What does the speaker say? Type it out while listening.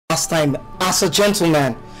last time, as a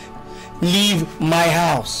gentleman, leave my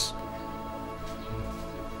house.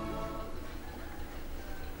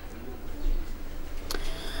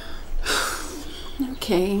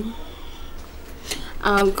 Okay.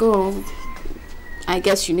 I'll go. I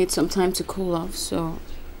guess you need some time to cool off, so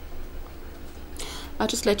I'll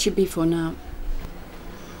just let you be for now.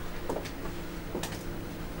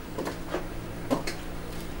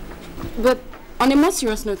 But on a more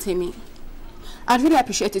serious note, Tammy, I'd really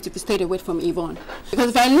appreciate it if you stayed away from Yvonne. Because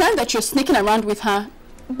if I learn that you're sneaking around with her,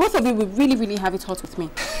 both of you will really have it hot with me.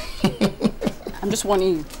 I'm just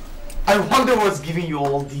warning you. I wonder what's giving you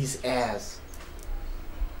all these airs.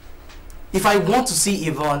 If I want to see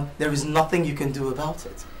Yvonne, there is nothing you can do about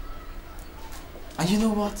it. And you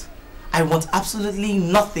know what? I want absolutely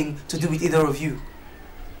nothing to do with either of you.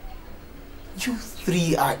 You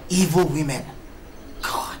three are evil women.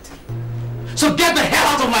 God. So get the hell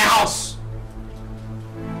out of my house!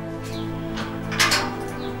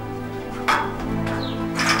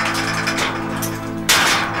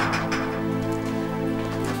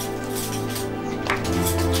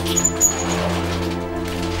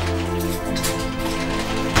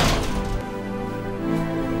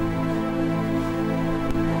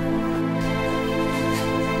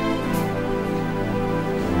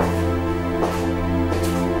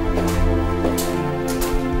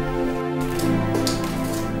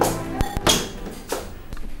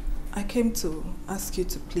 I came to ask you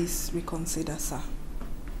to please reconsider, sir.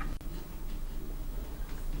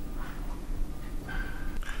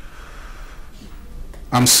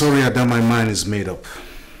 I'm sorry that my mind is made up.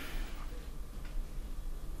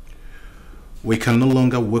 We can no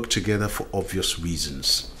longer work together for obvious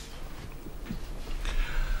reasons.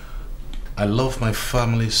 I love my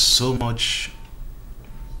family so much,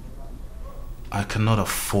 I cannot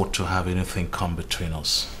afford to have anything come between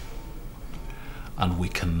us. And we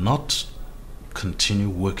cannot continue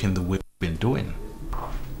working the way we've been doing.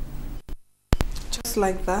 Just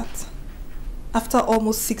like that? After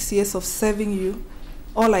almost 6 years of serving you,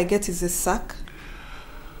 all I get is a sack?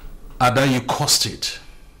 Ada, you caused it.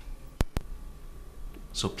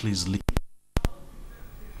 So please leave.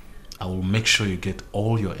 I will make sure you get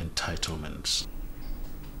all your entitlements.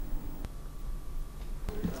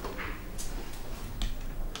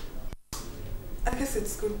 I guess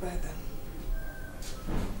it's goodbye then.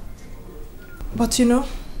 But you know,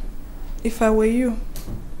 if I were you,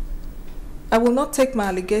 I will not take my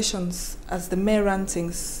allegations as the mere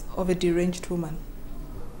rantings of a deranged woman.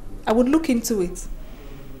 I would look into it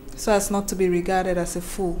so as not to be regarded as a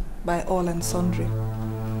fool by all and sundry.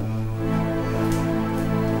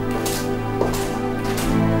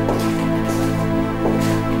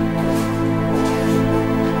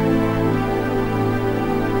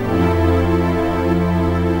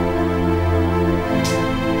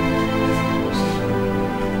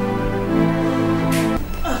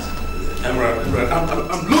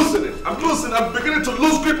 I'm beginning to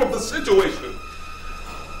lose grip of the situation.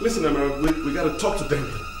 Listen, Emerald, we gotta talk to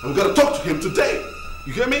Damien. And we gotta talk to him today.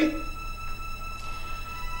 You hear me?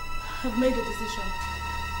 I've made a decision.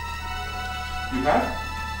 You have?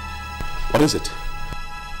 What is it?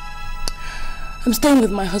 I'm staying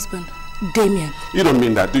with my husband, Damien. You don't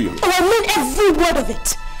mean that, do you? Oh, I mean every word of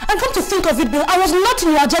it. And come to think of it, Bill, I was not in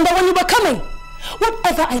your agenda when you were coming.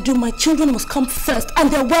 Whatever I do, my children must come first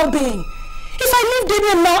and their well-being. If I leave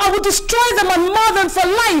Damien now, I will destroy them and mar them for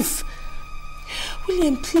life.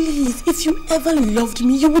 William, please, if you ever loved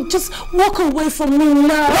me, you would just walk away from me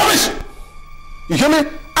now. Rubbish! You hear me?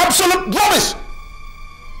 Absolute rubbish!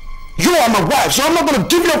 You are my wife, so I'm not going to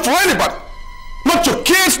give you up for anybody. Not to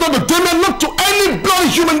kids, not to Damien, not to any bloody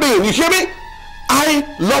human being. You hear me? I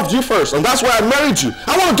loved you first, and that's why I married you.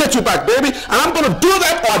 I want to get you back, baby, and I'm going to do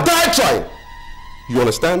that or die trying. You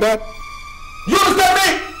understand that? You understand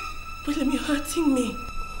me? William, you're hurting me.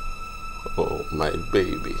 Oh, my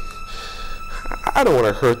baby. I don't want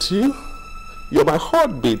to hurt you. You're my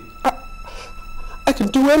heartbeat. I can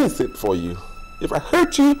do anything for you. If I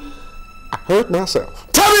hurt you, I hurt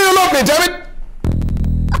myself. Tell me you love me, damn it!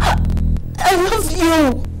 I love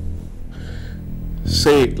you.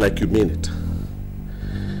 Say it like you mean it.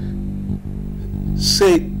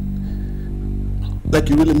 Say it like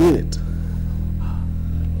you really mean it.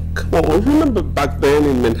 Come on, remember back then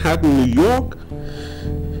in Manhattan, New York?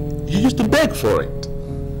 You used to beg for it.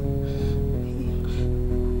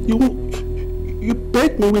 You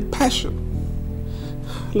begged me with passion.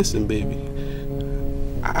 Listen, baby.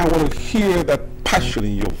 I want to hear that passion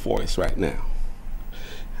in your voice right now.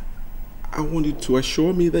 I want you to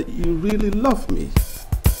assure me that you really love me.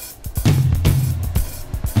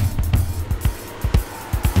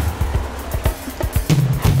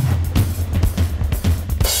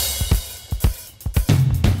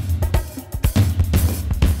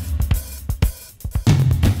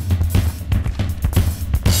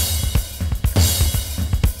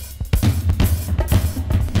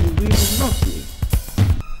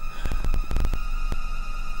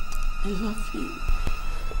 love you.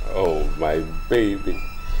 Oh, my baby.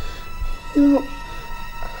 You know,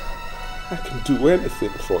 I can do anything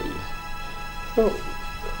for you. Oh,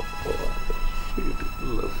 I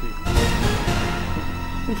really love you.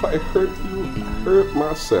 If I hurt you, I hurt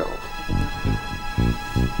myself.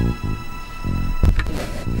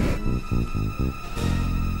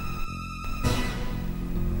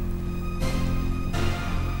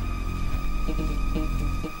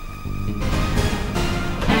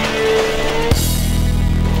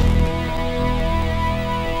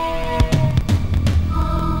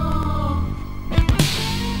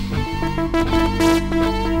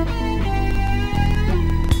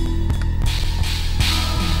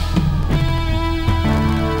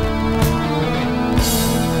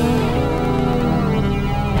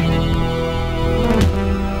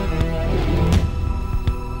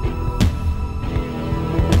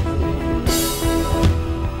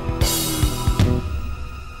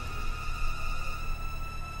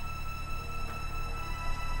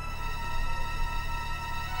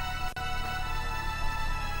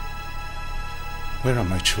 Where are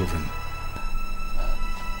my children?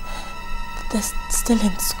 They're still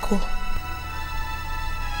in school.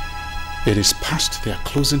 It is past their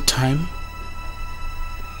closing time,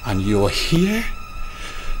 and you're here,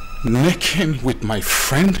 necking with my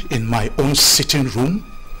friend in my own sitting room?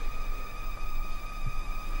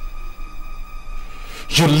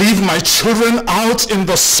 You leave my children out in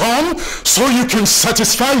the sun so you can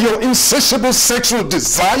satisfy your insatiable sexual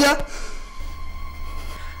desire?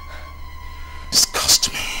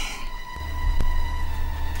 Disgust me.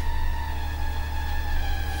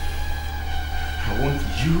 I want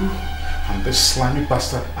you and this slimy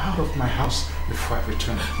bastard out of my house before I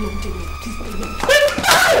return. No, David, please, David.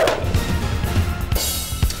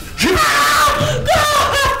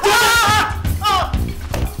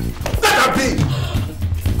 Let that be!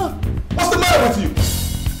 What's the matter with you?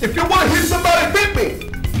 If you want to hit somebody, hit me!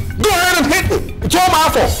 Go ahead and hit me! It's all my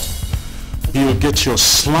fault! You'll get your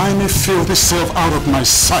slimy, filthy self out of my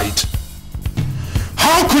sight.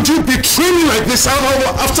 How could you betray me like this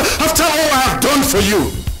after all I have done for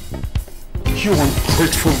you? You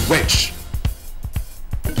ungrateful wretch.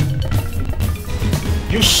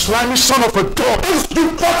 You slimy son of a dog.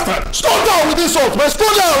 You bastard! Slow down with this salt, man!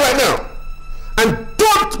 Slow down right now! And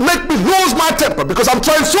don't make me lose my temper because I'm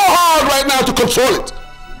trying so hard right now to control it.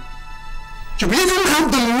 You even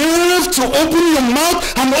have the nerve to open your mouth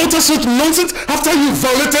and utter such nonsense after you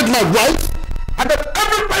violated my wife? I got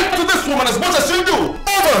every right to this woman as much as you do,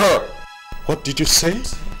 over her. What did you say?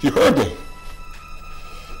 You heard me.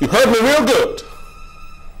 You heard me real good.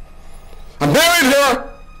 I married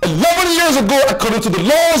her 11 years ago according to the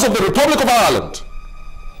laws of the Republic of Ireland.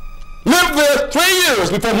 Lived there 3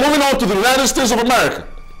 years before moving on to the United States of America.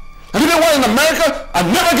 And you know what, in America, I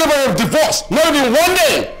never gave her a divorce, not even one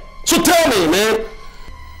day. So tell me, man,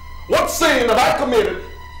 what sin have I committed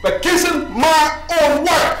by kissing my own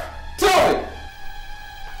wife? Tell me.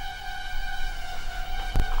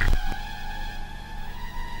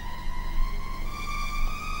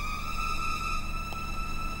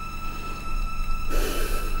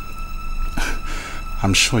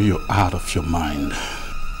 I'm sure you're out of your mind.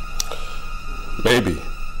 Maybe.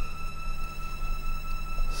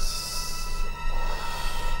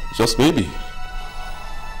 Just maybe.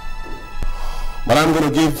 But I'm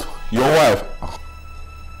going to give your wife,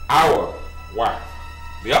 our wife,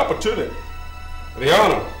 the opportunity, the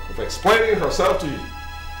honor of explaining herself to you.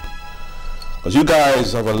 Because you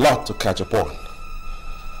guys have a lot to catch up on.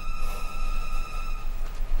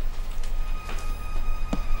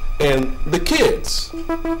 And the kids.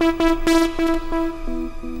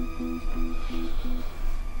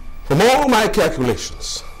 From all my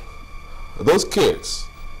calculations, those kids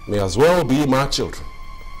may as well be my children,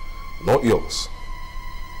 not yours.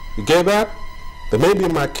 You get that? They may be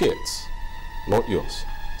my kids, not yours.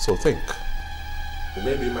 So think. They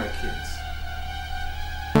may be my kids.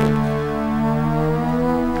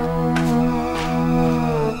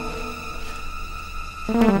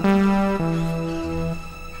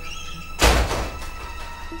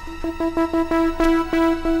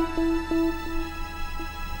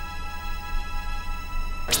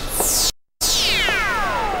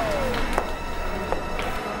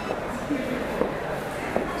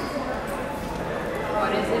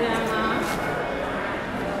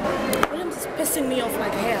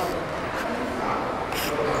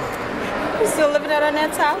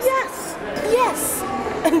 House? Yes, yes.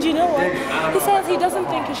 And you know what? He says he doesn't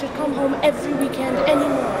think he should come home every weekend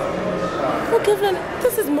anymore. Look, Evelyn,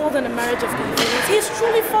 this is more than a marriage of convenience. He's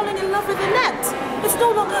truly falling in love with Annette. It's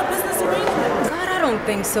no longer a business arrangement. God, I don't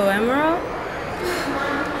think so, Emerald.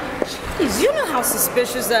 Please, you know how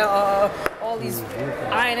suspicious all these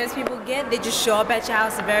INS people get? They just show up at your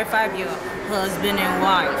house to verify if you're husband and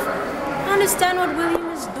wife. I understand what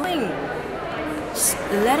William is doing. Just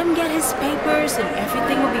let him get his papers and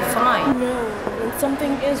everything will be fine. No, when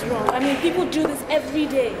something is wrong. I mean, people do this every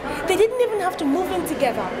day. They didn't even have to move in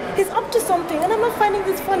together. He's up to something, and I'm not finding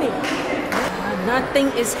this funny. Nothing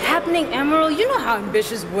is happening, Emerald. You know how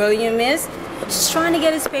ambitious William is. Just trying to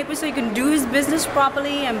get his papers so he can do his business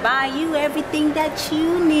properly and buy you everything that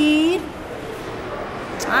you need.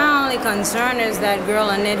 My only concern is that girl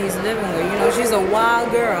Annette he's living with. You know, she's a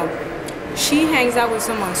wild girl. She hangs out with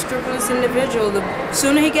some unscrupulous individual. The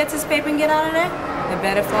sooner he gets his paper and get out of there, the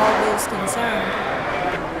better for all those concerned.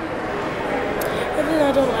 Evelyn,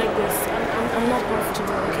 I don't like this. I'm not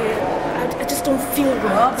comfortable, okay? I just don't feel right.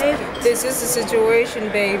 Well, baby, this is the situation,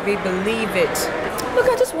 baby. Believe it. Look,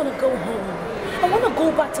 I just want to go home. I want to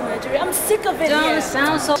go back to Nigeria. I'm sick of it Don't here.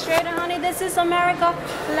 sound so straight, honey. This is America,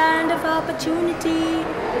 land of opportunity.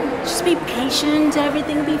 Just be patient.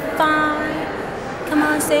 Everything will be fine. Come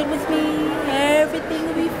on, say it with me. Everything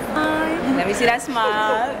will be fine. Let me see that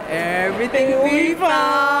smile. Everything will be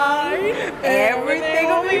fine. Everything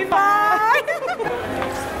will be fine.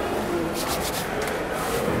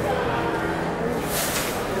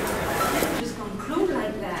 Just conclude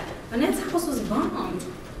like that. Annette's house was bombed.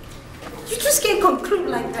 You just can't conclude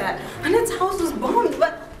like that. Annette's house was bombed,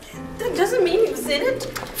 but that doesn't mean he was in it.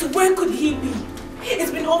 So where could he be?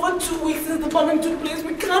 It's been over 2 weeks since the bombing took place.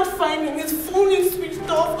 We can't find him. His phone is switched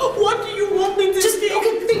off. What do you want me to Just do?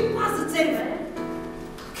 okay, think positive.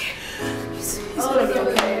 Okay. He's gonna be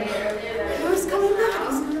okay. He's coming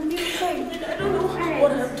back. He's gonna be okay. I don't know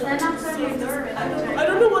what I've done to deserve this. I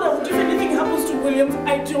don't know what I would do if anything happens to Williams.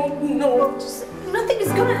 I don't know. Just, nothing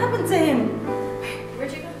is gonna happen to him.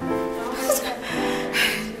 Where'd you go?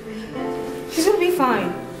 He's gonna be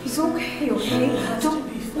fine. He's okay, okay?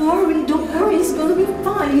 Don't worry. He's gonna be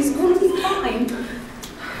fine. He's gonna be fine.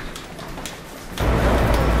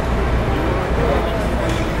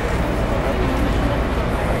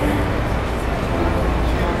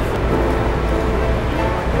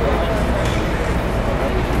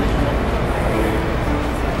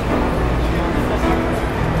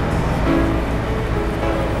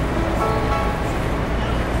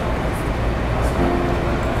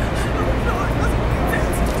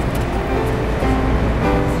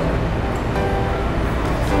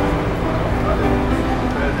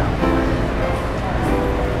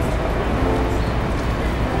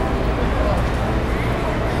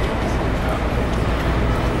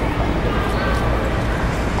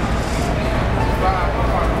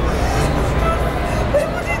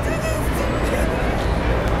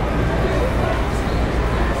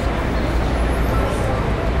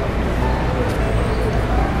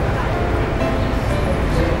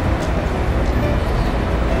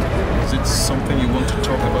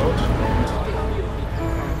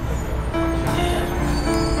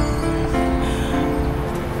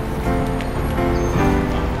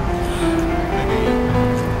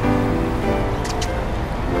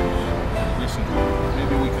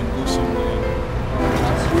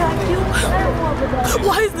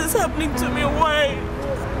 Why is this happening to me? Why?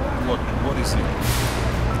 What is it?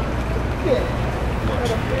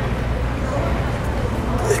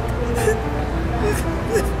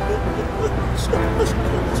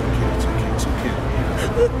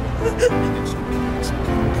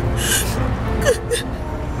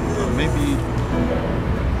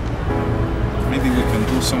 Maybe we can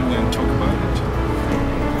go somewhere and talk about it.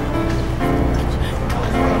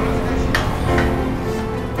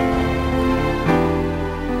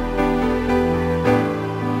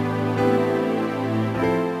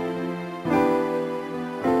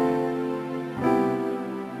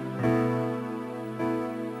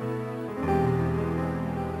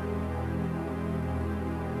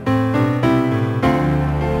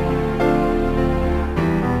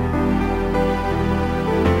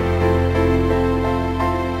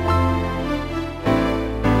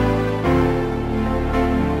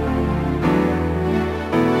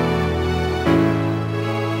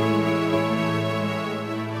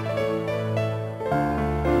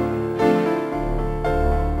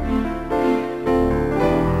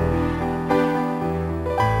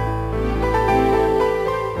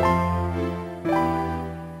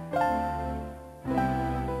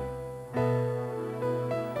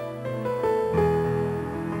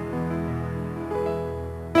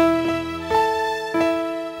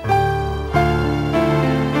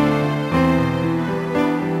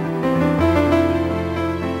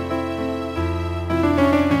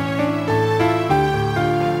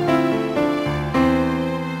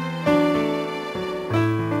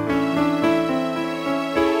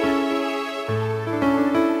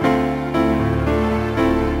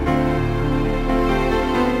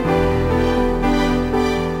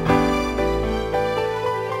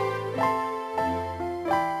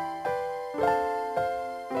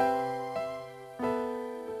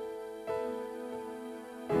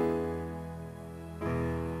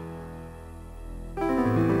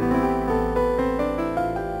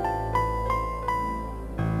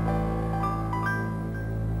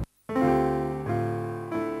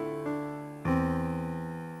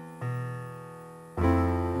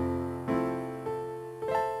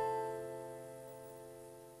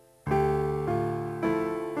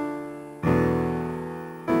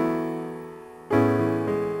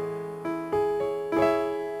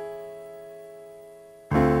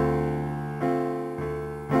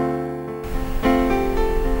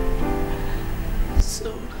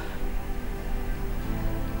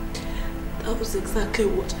 That was exactly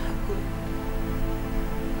what happened.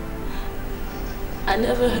 I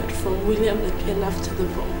never heard from William again after the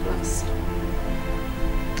bomb blast.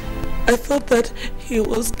 I thought that he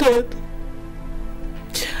was dead.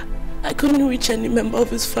 I couldn't reach any member of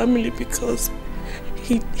his family because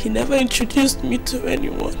he never introduced me to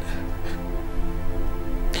anyone.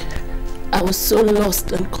 I was so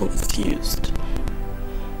lost and confused.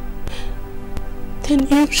 Then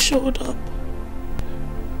you showed up.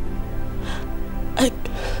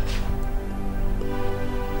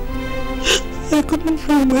 I couldn't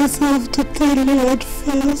bring myself to tell you at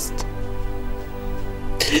first.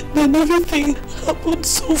 Then everything happened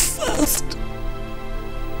so fast.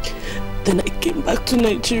 Then I came back to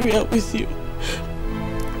Nigeria with you.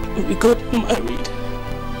 We got married.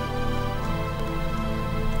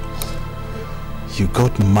 You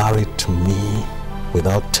got married to me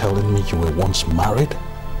without telling me you were once married?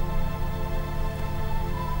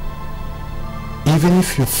 Even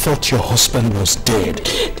if you thought your husband was dead.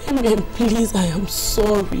 Damien, please, I am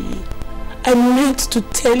sorry. I meant to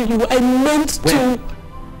tell you. I meant to...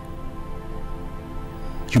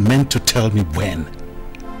 You meant to tell me when?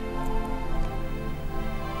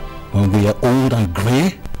 When we are old and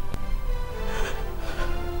grey?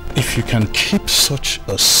 If you can keep such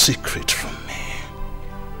a secret from me.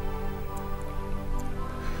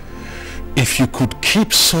 If you could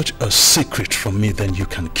keep such a secret from me, then you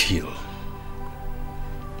can kill.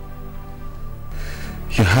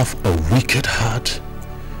 You have a wicked heart,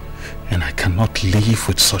 and I cannot live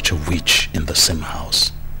with such a witch in the same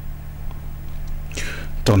house.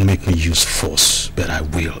 Don't make me use force, but I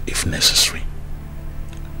will if necessary.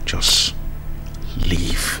 Just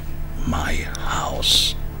leave my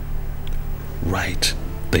house. Right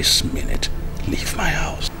this minute, leave my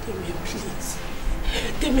house. Damien, please.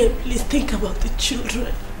 Damien, please think about the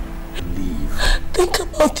children. Leave. Think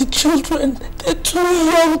about the children. They're too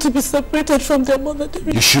young to be separated from their mother.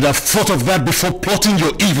 You should have thought of that before plotting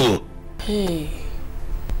your evil. Hey,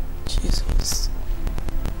 Jesus.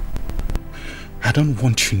 I don't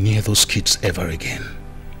want you near those kids ever again.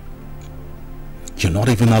 You're not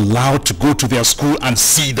even allowed to go to their school and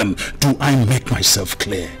see them. Do I make myself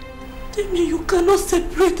clear? Damien, you cannot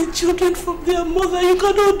separate the children from their mother. You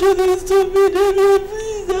cannot do this to me. Damien,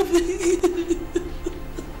 please.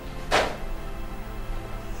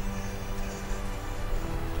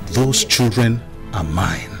 Those children are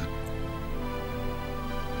mine.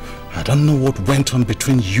 I don't know what went on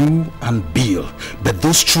between you and Bill, but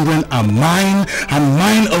those children are mine and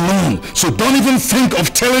mine alone. So don't even think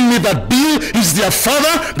of telling me that Bill is their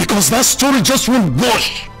father, because that story just won't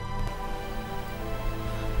wash.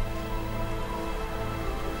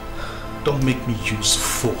 Don't make me use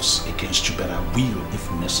force against you, but I will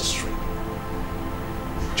if necessary.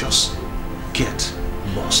 Just get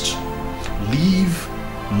lost. Leave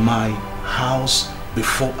my house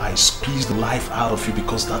before I squeeze the life out of you,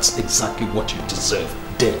 because that's exactly what you deserve.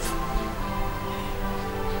 Death.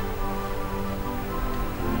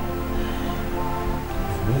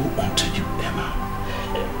 Woe unto you, Emma.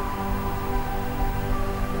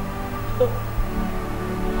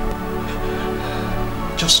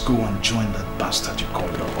 Just go and join that bastard you call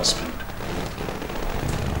your husband.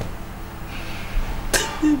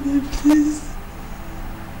 Baby, please.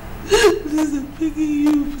 Please, I'm begging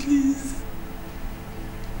you, please.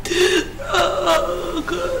 Oh,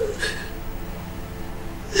 God.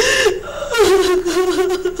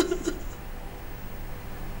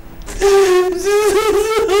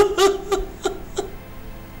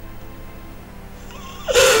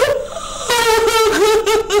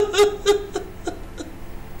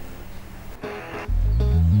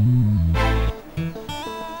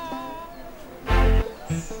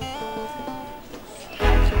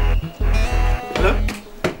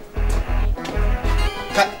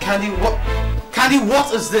 Candy,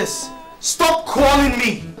 what is this? Stop calling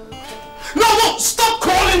me! No, stop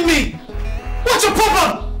calling me! What's your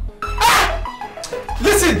problem? Ah!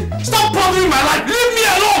 Listen, stop bothering my life! Leave me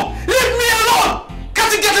alone! Leave me alone!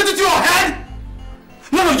 Can't you get it into your head?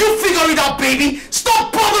 No, you figure it out, baby!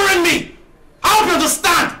 Stop bothering me! I hope you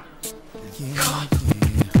understand! God.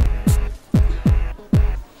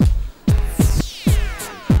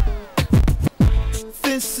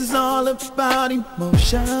 This is all about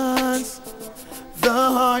emotions, the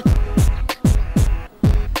heart.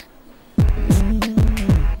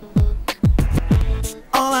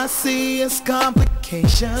 All I see is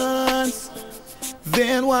complications.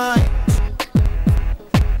 Then why?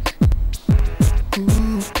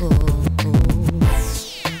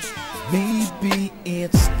 Maybe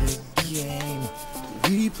it's the game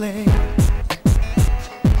we play.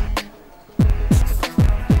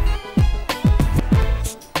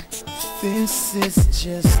 This is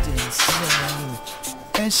just insane.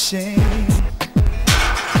 A shame.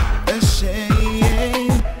 A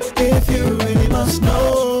shame. If you really must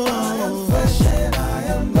know, I am flesh and I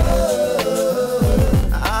am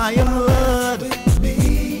blood. I am blood with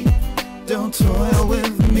me. Don't toil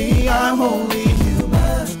with me. I'm only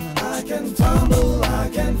human. I can tumble, I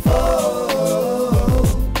can fall.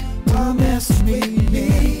 Don't mess with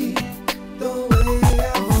me the way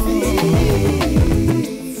I feel.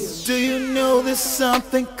 Do you know there's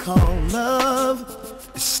something called love?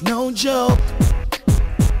 It's no joke.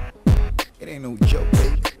 It ain't no joke,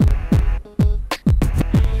 baby.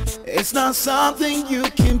 It's not something you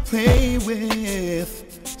can play with.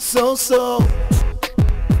 So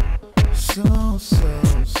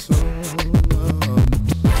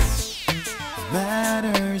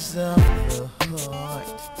matters of the heart.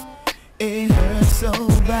 It hurts so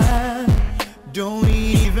bad. Don't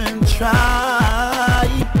even try.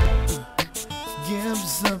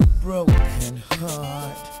 Gives a broken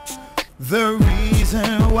heart. The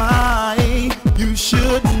reason why you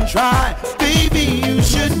shouldn't try, baby, you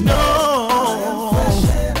should know.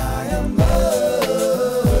 I am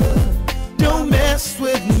blood. Don't mess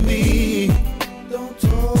with me. Don't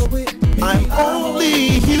toy with me. I'm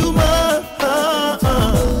only human.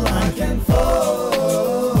 I can fall.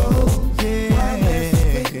 Yeah.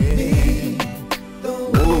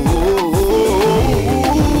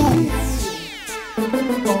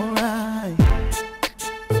 Alright.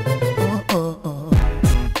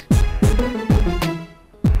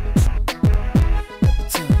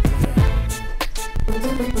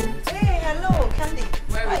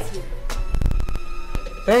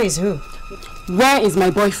 Where is who? Where is my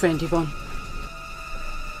boyfriend, Yvonne?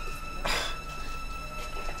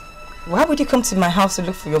 Why would you come to my house to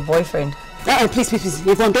look for your boyfriend? Please,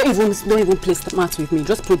 Yvonne, don't even play smart with me.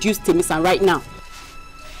 Just produce Temisan right now.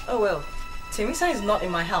 Oh well, Temisan is not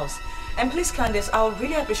in my house. And please, Candace, I would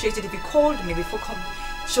really appreciate it if you called me before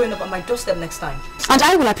showing up at my doorstep next time. And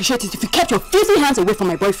I will appreciate it if you kept your filthy hands away from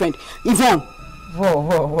my boyfriend, Yvonne.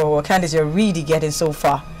 Whoa, Candace, you're really getting so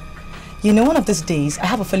far. You know, one of these days, I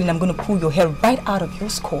have a feeling I'm going to pull your hair right out of your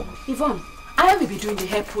skull. Yvonne, I will be doing the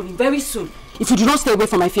hair pulling very soon. If you do not stay away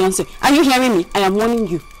from my fiancé. Are you hearing me? I am warning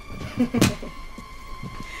you.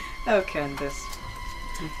 Oh, Candace.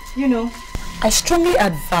 You know, I strongly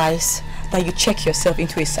advise that you check yourself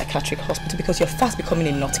into a psychiatric hospital because you're fast becoming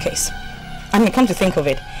a nutcase. I mean, come to think of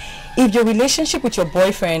it, if your relationship with your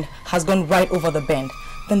boyfriend has gone right over the bend,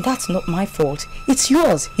 then that's not my fault. It's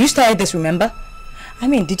yours. You started this, remember? I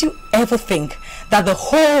mean, did you ever think that the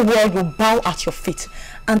whole world will bow at your feet?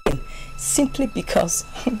 And then, simply because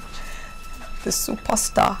the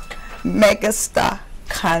superstar, megastar,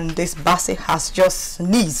 Candace Bassey has just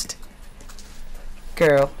sneezed.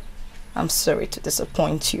 Girl, I'm sorry to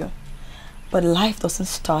disappoint you, but life doesn't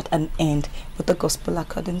start and end with the gospel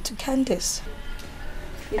according to Candace.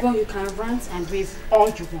 Yvonne, you can rant and rave all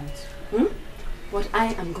you want. But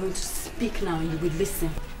I am going to speak now and you will listen.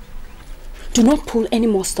 Do not pull any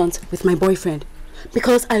more stunts with my boyfriend,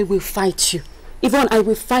 because I will fight you. Yvonne, I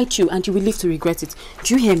will fight you and you will live to regret it.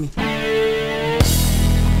 Do you hear me?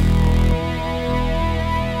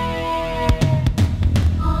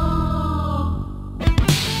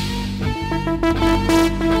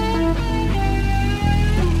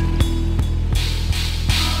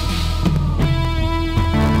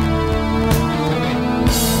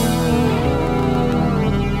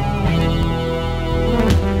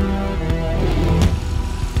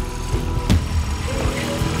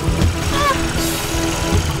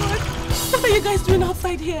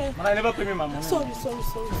 Here. But I never pay me my money. Sorry. I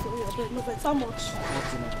don't know how much. I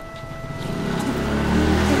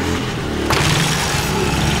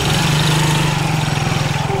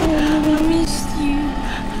missed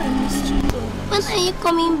you too. When are you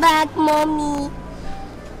coming back, Mommy?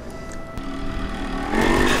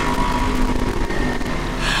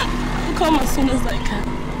 I'll come as soon as I can.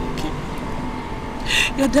 Okay?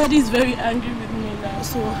 Your daddy is very angry with me now,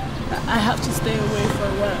 so I have to stay away for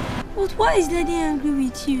a while. But why is Daddy angry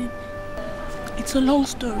with you? It's a long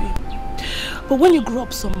story. But when you grow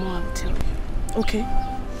up some more, I'll tell you. Okay?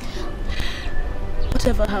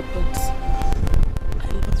 Whatever happens, I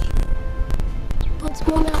love you. But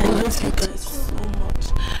Mom, I love you guys so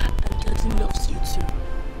much. And Daddy loves you too.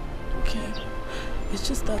 Okay? It's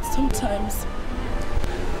just that sometimes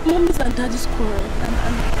Mommies and Daddies quarrel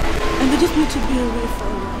and they just need to be away for a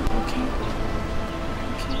while, okay?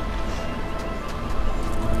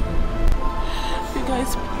 You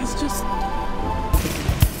guys, please just...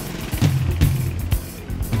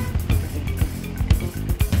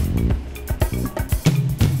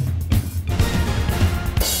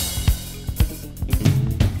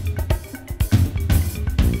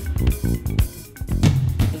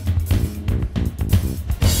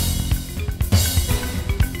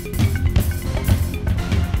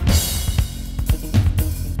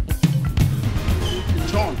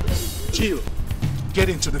 kill. Get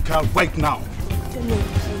into the car right now. Damien,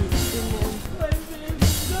 please, Damien. My baby,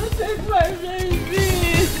 don't take my baby.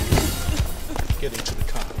 Get into the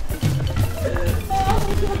car.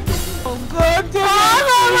 Oh God, Damien,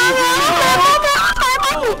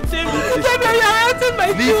 you're hurting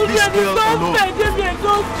my children. It's not fair, Damien,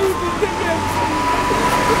 don't do this, Damien.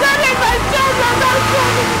 Damien, my children, don't do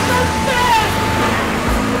this, it's not fair.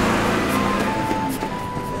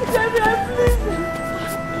 Damien, please.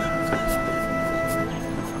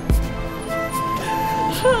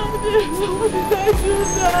 What did I do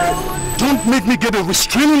now? Don't make me get a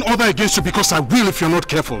restraining order against you, because I will if you're not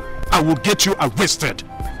careful. I will get you arrested.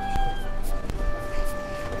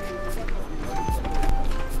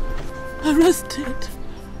 Arrested?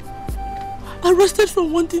 Arrested for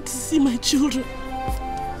wanting to see my children.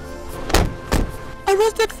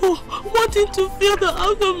 Arrested for wanting to feel the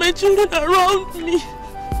house of my children around me.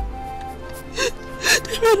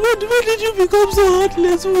 When did you become so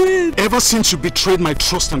heartless? When? Ever since you betrayed my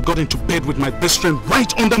trust and got into bed with my best friend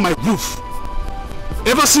right under my roof.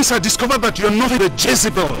 Ever since I discovered that you're not a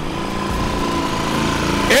Jezebel.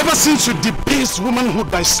 Ever since you debased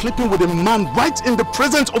womanhood by sleeping with a man right in the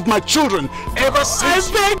presence of my children. Ever since...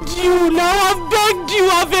 I've begged you now, I've begged you,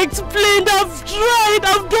 I've explained, I've tried,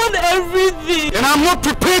 I've done everything. And I'm not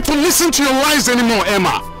prepared to listen to your lies anymore,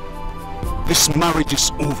 Emma. This marriage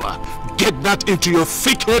is over. Get that into your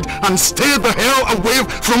thick head and stay the hell away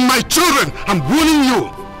from my children. I'm warning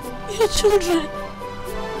you. Your children?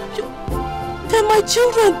 They're my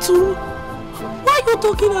children too. Why are you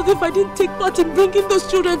talking as if I didn't take part in bringing those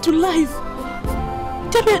children to life?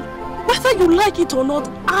 Damien, whether you like it or not,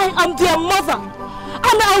 I am their mother.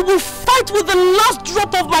 And I will fight with the last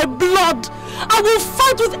drop of my blood. I will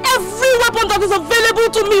fight with every weapon that is available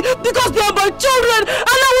to me because they are my children and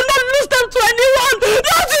I will not lose them to anyone,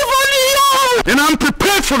 not even you! And I'm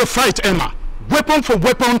prepared for the fight, Emma. Weapon for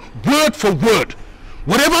weapon, word for word.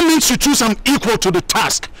 Whatever means you choose, I'm equal to the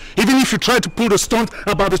task. Even if you try to pull the stunt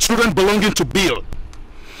about the children belonging to Bill.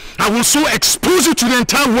 I will so expose you to the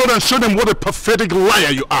entire world and show them what a pathetic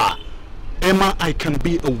liar you are. Emma, I can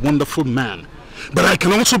be a wonderful man. But I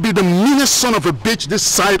can also be the meanest son of a bitch this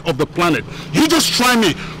side of the planet. You just try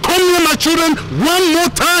me. Come near my children one more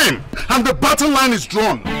time. And the battle line is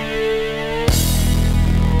drawn.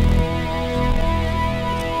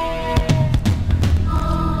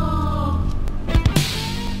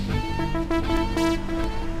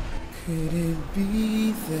 Could it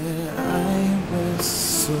be that I was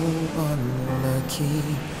so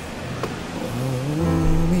unlucky?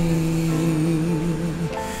 Oh, me.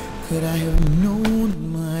 Could I have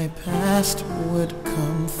known my past would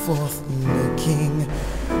come forth looking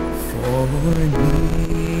for me?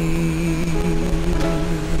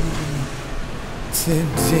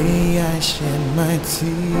 Today I shed my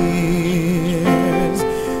tears,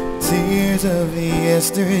 tears of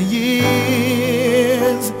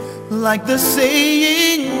yesteryears. Like the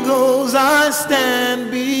saying goes, I stand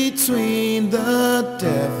between the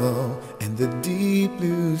devil and the deep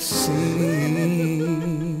blue sea.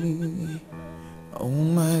 Oh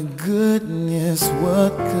my goodness,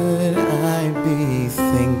 what could I be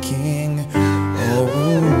thinking?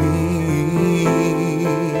 Oh, me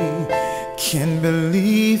can't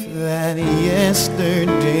believe that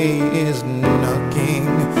yesterday is knocking,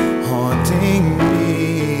 haunting me.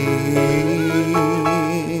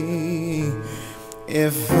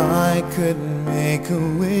 If I could make a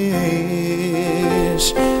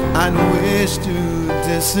wish, I'd wish to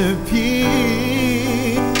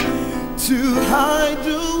disappear, to hide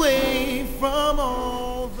away from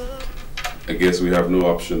all the... I guess we have no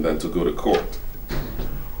option than to go to court.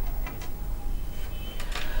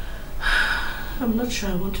 I'm not sure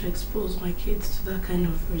I want to expose my kids to that kind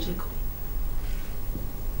of ridicule.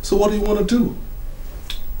 So what do you want to do?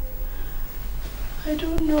 I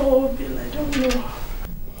don't know, Bill, I don't know.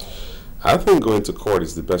 I think going to court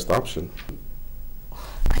is the best option.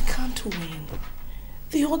 I can't win.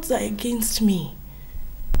 The odds are against me.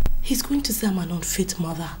 He's going to say I'm an unfit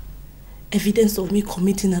mother. Evidence of me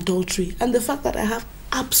committing adultery and the fact that I have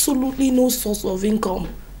absolutely no source of income.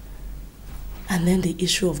 And then the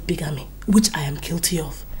issue of bigamy, which I am guilty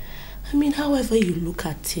of. I mean, however you look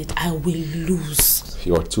at it, I will lose.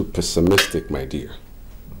 You're too pessimistic, my dear.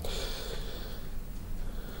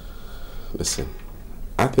 Listen,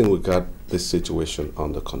 I think we got this situation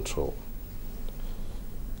under control.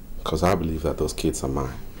 Because I believe that those kids are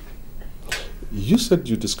mine. You said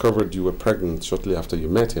you discovered you were pregnant shortly after you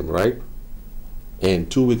met him, right? And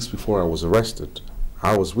 2 weeks before I was arrested,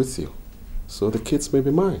 I was with you. So the kids may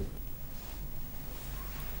be mine.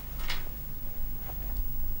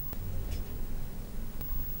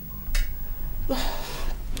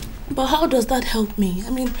 but how does that help me? I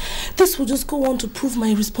mean, this will just go on to prove my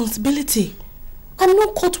irresponsibility. And no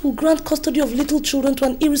court will grant custody of little children to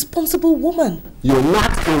an irresponsible woman. You're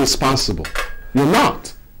not irresponsible. You're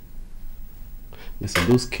not. Listen,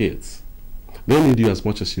 those kids, they need you as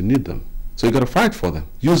much as you need them. So you gotta fight for them.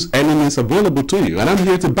 Use any means available to you. And I'm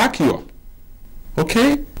here to back you up.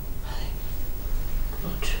 Okay?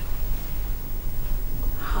 Lord,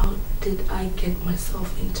 how did I get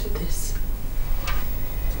myself into this?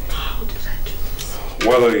 How did I do this?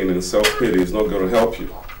 Wallowing in self-pity is not gonna help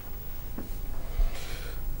you.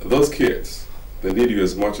 Those kids, they need you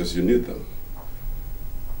as much as you need them.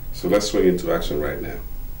 So let's swing into action right now.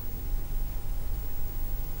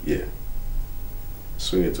 Yeah.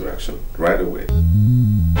 Swing into action right away.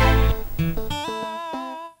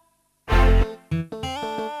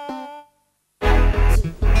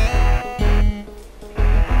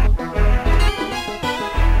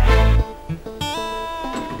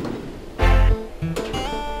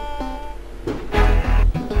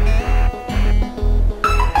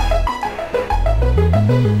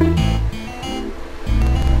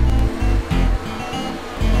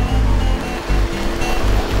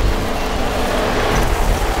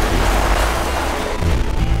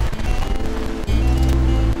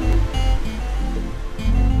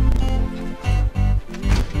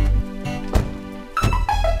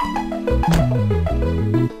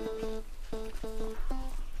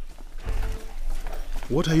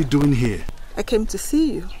 What are you doing here? I came to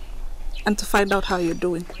see you and to find out how you're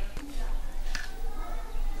doing.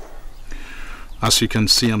 As you can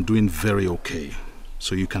see, I'm doing very okay.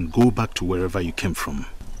 So you can go back to wherever you came from.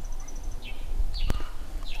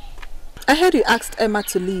 I heard you asked Emma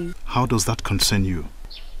to leave. How does that concern you?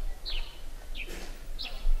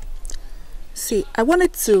 See, I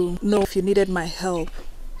wanted to know if you needed my help.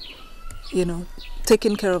 You know,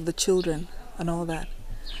 taking care of the children and all that.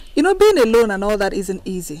 You know, being alone and all that isn't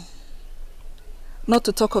easy. Not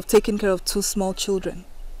to talk of taking care of 2 small children.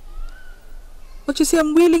 But you see,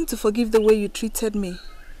 I'm willing to forgive the way you treated me.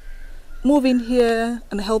 Move in here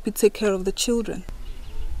and help you take care of the children.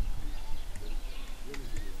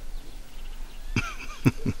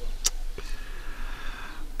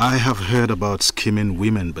 I have heard about scheming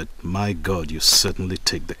women, but my God, you certainly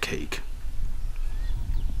take the cake.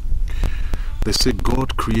 They say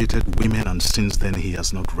God created women and since then he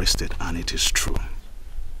has not rested, and it is true.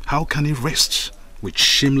 How can he rest with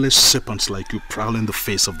shameless serpents like you prowling the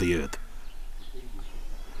face of the earth?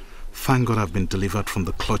 Thank God I've been delivered from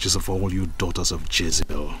the clutches of all you daughters of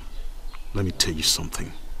Jezebel. Let me tell you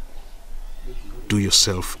something. Do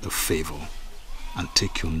yourself a favor and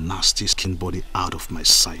take your nasty skin body out of my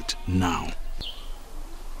sight now.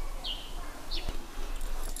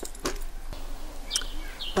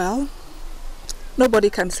 Well, nobody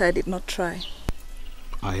can say I did not try.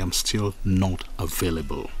 I am still not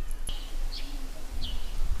available.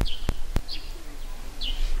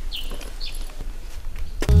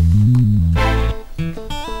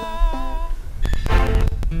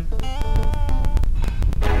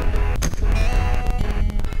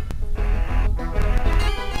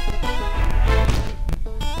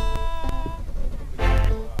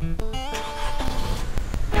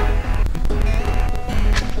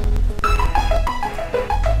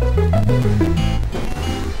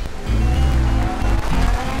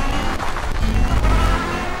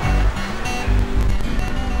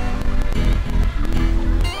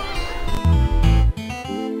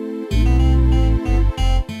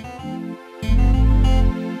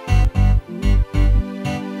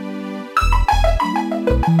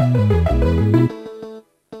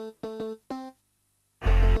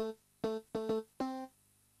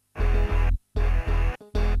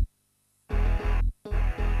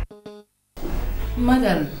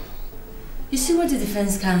 Madam, you see what the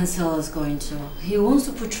defense counsel is going to. He wants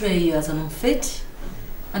to portray you as an unfit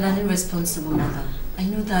and an irresponsible mother. I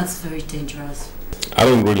know that's very dangerous. I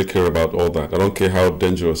don't really care about all that. I don't care how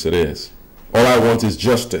dangerous it is. All I want is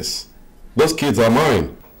justice. Those kids are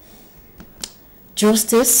mine.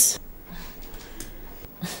 Justice?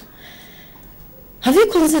 Have you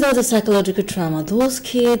considered the psychological trauma those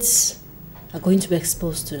kids are going to be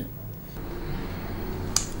exposed to?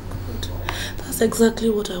 That's exactly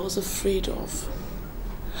what I was afraid of.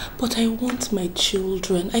 But I want my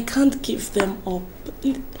children. I can't give them up.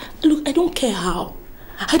 Look, I don't care how.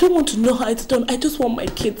 I don't want to know how it's done. I just want my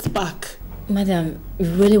kids back. Madam, you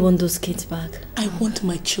really want those kids back? I want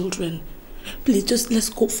my children. Please, just let's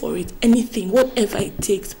go for it. Anything, whatever it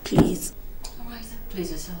takes, please. Alright,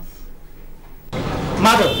 please yourself.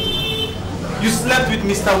 Madam, you slept with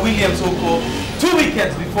Mr. Williams Oko 2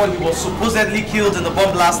 weekends before he was supposedly killed in the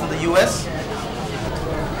bomb blast in the US?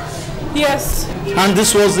 Yes. And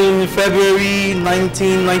this was in February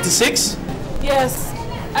 1996? Yes.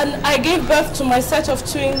 And I gave birth to my set of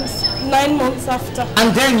twins 9 months after.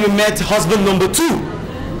 And then you met husband number 2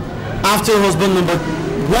 after husband number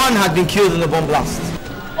 1 had been killed in a bomb blast.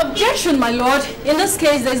 Objection, my lord. In this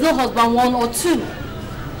case, there is no husband 1 or 2.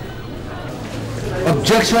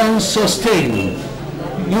 Objection sustained.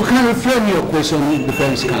 You can reframe your question,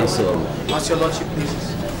 defense counsel. As your lordship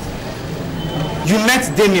pleases. You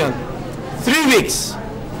met Damien 3 weeks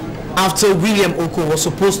after William Oko was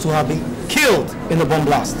supposed to have been killed in the bomb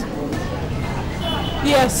blast.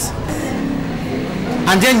 Yes.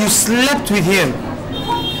 And then you slept with him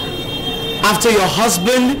after your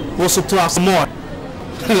husband was supposed to have some more.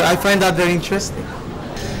 I find that very interesting.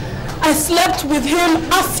 I slept with him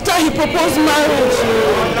after he proposed marriage.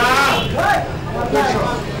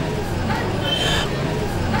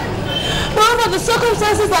 However, the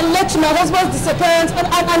circumstances that led to my husband's disappearance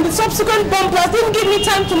and the subsequent bomb blast didn't give me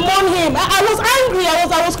time to mourn him. I was angry, I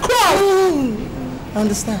was cross. I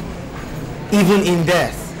understand. Even in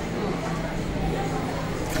death.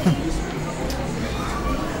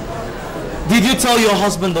 Did you tell your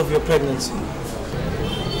husband of your pregnancy?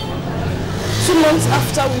 2 months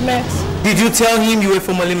after we met. Did you tell him you were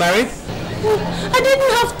formally married? I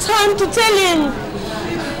didn't have time to tell him.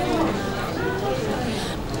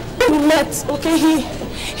 We met, okay,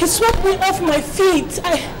 he swept me off my feet.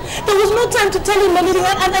 There was no time to tell him anything,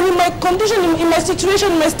 and in my condition, in my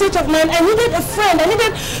situation, in my state of mind, I needed a friend, I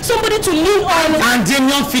needed somebody to lean on. And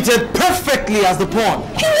Damien fitted perfectly as the pawn.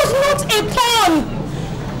 He was not a pawn.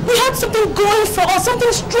 We had something going for us,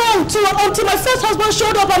 something strong too, until my first husband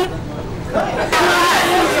showed up and...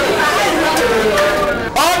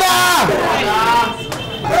 Order!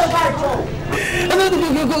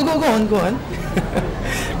 Go on.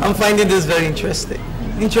 I'm finding this very interesting.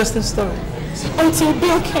 Interesting story. Until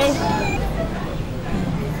Bill came.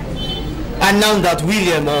 And now that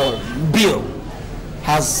William or Bill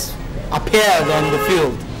has appeared on the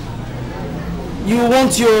field, you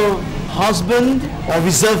want your husband or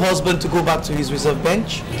reserve husband to go back to his reserve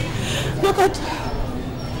bench? Look at...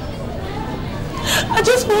 I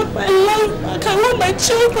just want my life back. I want my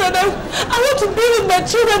children. I want to be with my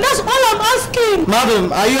children. That's all I'm asking.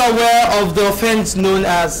 Madam, are you aware of the offense known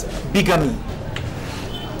as bigamy?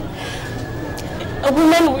 A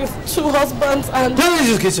woman with 2 husbands and... No,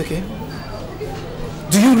 it's okay.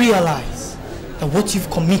 Do you realize that what you've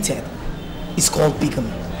committed is called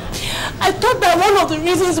bigamy? I thought that one of the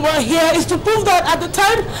reasons we're here is to prove that at the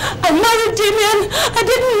time I married Damien, I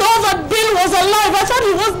didn't know that Bill was alive. I thought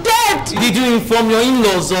he was dead. Did you inform your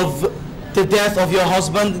in-laws of the death of your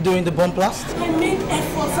husband during the bomb blast? I made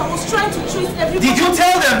efforts. I was trying to treat everybody. Did you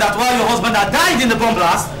tell them that while your husband had died in the bomb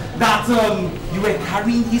blast, that you were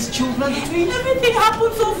carrying his children between? Everything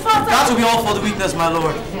happened so fast. That will be all for the witness, my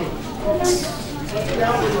lord.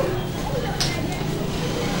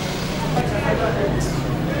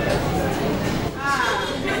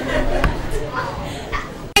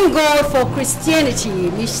 Thank God for Christianity,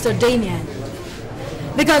 Mr. Damien.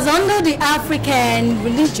 Because under the African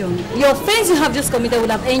religion, the offense you have just committed would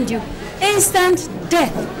have earned you instant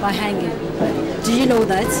death by hanging. Do you know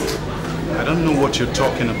that? I don't know what you're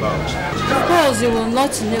talking about. Of course you will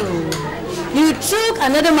not know. You took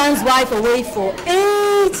another man's wife away for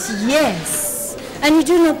 8 years. And you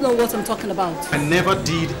do not know what I'm talking about. I never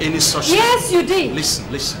did any such thing. Yes, you did.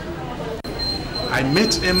 Listen. I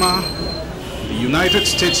met Emma in the United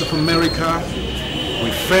States of America.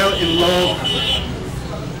 We fell in love.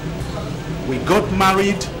 We got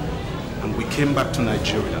married and we came back to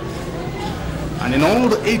Nigeria. And in all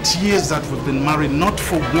the 8 years that we've been married, not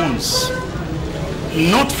for once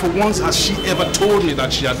has she ever told me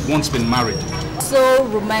that she had once been married. So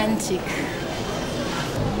romantic.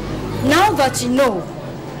 Now that you know,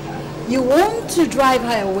 you want to drive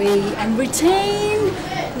her away and retain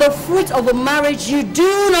the fruit of a marriage you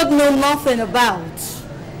do not know nothing about.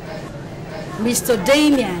 Mr.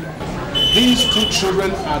 Damien. These 2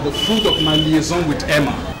 children are the fruit of my liaison with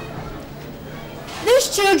Emma. These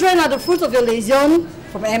children are the fruit of your liaison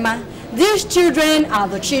from Emma. These children are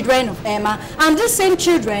the children of Emma. And these same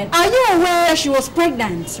children, are you aware she was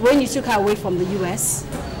pregnant when you took her away from the US?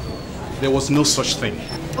 There was no such thing.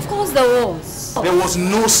 Of course there was. There was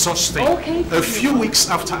no such thing. Okay. A few weeks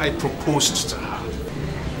after I proposed to her,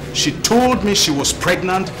 she told me she was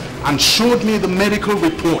pregnant and showed me the medical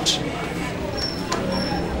report.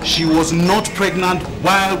 She was not pregnant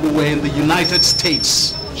while we were in the United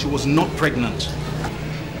States. She was not pregnant.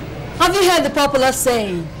 Have you heard the popular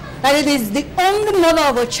saying that it is the only mother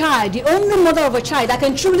of a child, that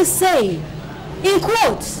can truly say, in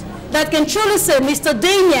quotes, that can truly say, Mr.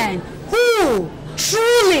 Damien, who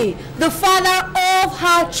truly the father of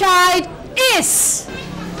her child is.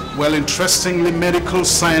 Well, interestingly, medical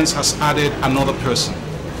science has added another person.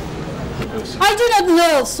 I do not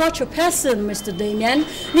know such a person, Mr. Damien.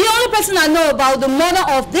 The only person I know about the mother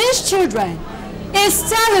of these children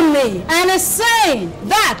is telling me and is saying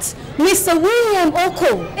that Mr. William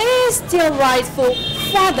Oko is their rightful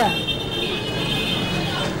father.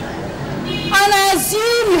 And I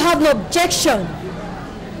assume you have no objection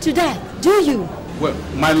to that, do you? Well,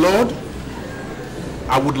 my lord,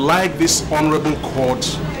 I would like this honorable court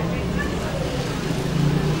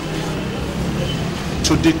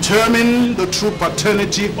to determine the true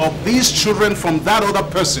paternity of these children from that other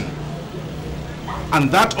person.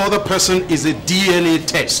 And that other person is a DNA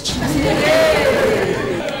test.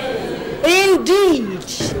 Indeed.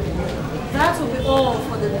 That will be all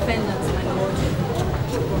for the defendants, my lord.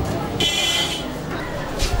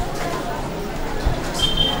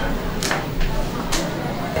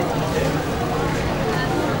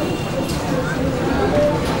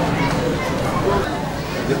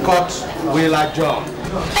 The court will adjourn.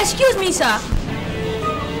 Excuse me, sir.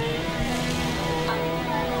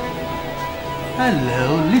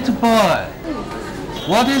 Hello, little boy.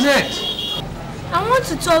 What is it? I want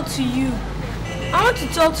to talk to you. I want to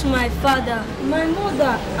talk to my father, my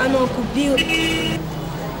mother, and Uncle Bill.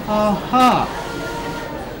 Uh-huh.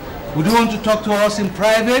 Would you want to talk to us in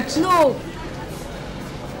private? No.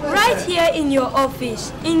 Right here in your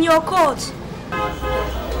office, in your court.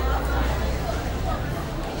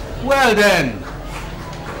 Well then,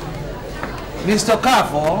 Mr.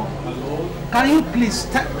 Carfor, can you please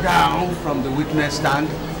step down from the witness stand?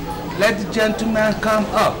 Let the gentleman come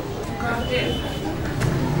up.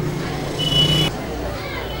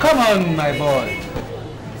 Come on, my boy.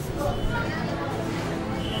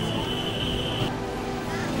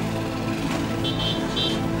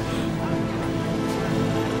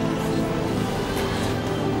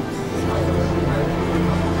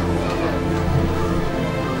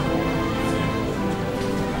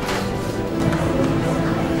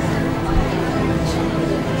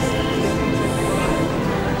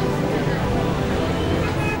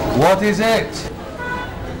 What is it?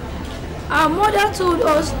 Our mother told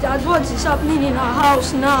us that what is happening in our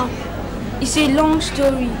house now is a long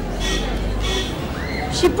story.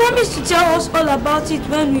 She promised to tell us all about it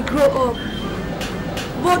when we grow up.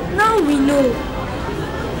 But now we know.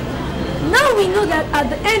 Now we know that at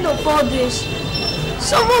the end of all this,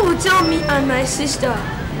 someone will tell me and my sister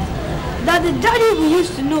that the daddy we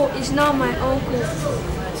used to know is now my uncle.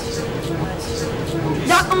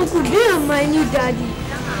 That Uncle Bill is my new daddy.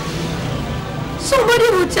 Somebody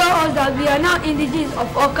will tell us that we are now indigenous of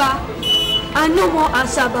Oka and no more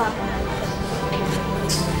Asaba.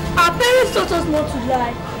 Our parents taught us not to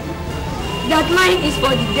lie. That lying is for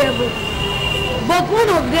the devil. But one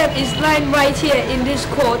of them is lying right here in this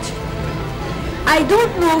court. I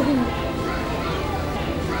don't know who.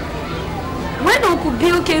 When Uncle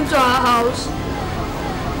Bill came to our house,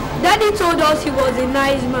 Daddy told us he was a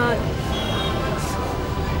nice man.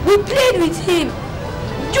 We played with him,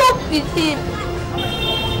 joked with him.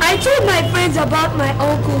 I told my friends about my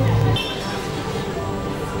uncle.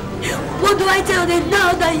 What do I tell them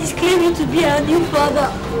now that he's claiming to be our new father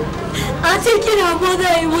and taking our mother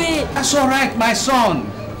away? That's all right, my son.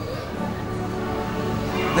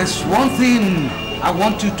 There's one thing I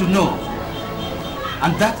want you to know,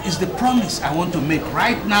 and that is the promise I want to make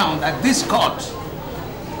right now, that this court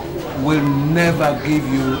will never give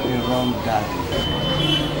you a wrong daddy.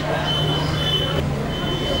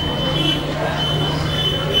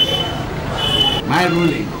 My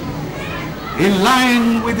ruling, in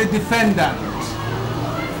line with the defendant,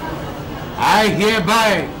 I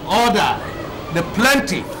hereby order the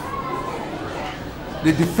plaintiff,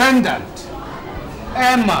 the defendant,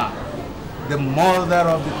 Emma, the mother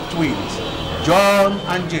of the twins, John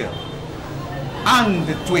and Jill, and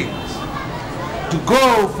the twins, to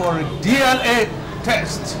go for a DNA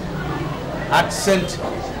test at St.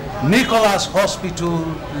 Nicholas Hospital,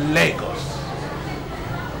 Lagos.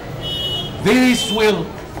 This will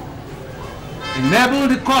enable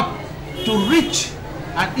the court to reach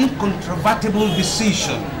an incontrovertible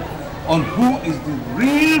decision on who is the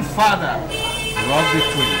real father of the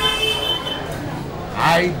twins.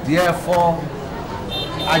 I therefore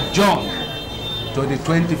adjourn to the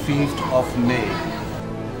 25th of May.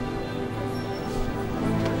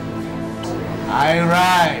 I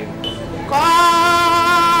rise. Court!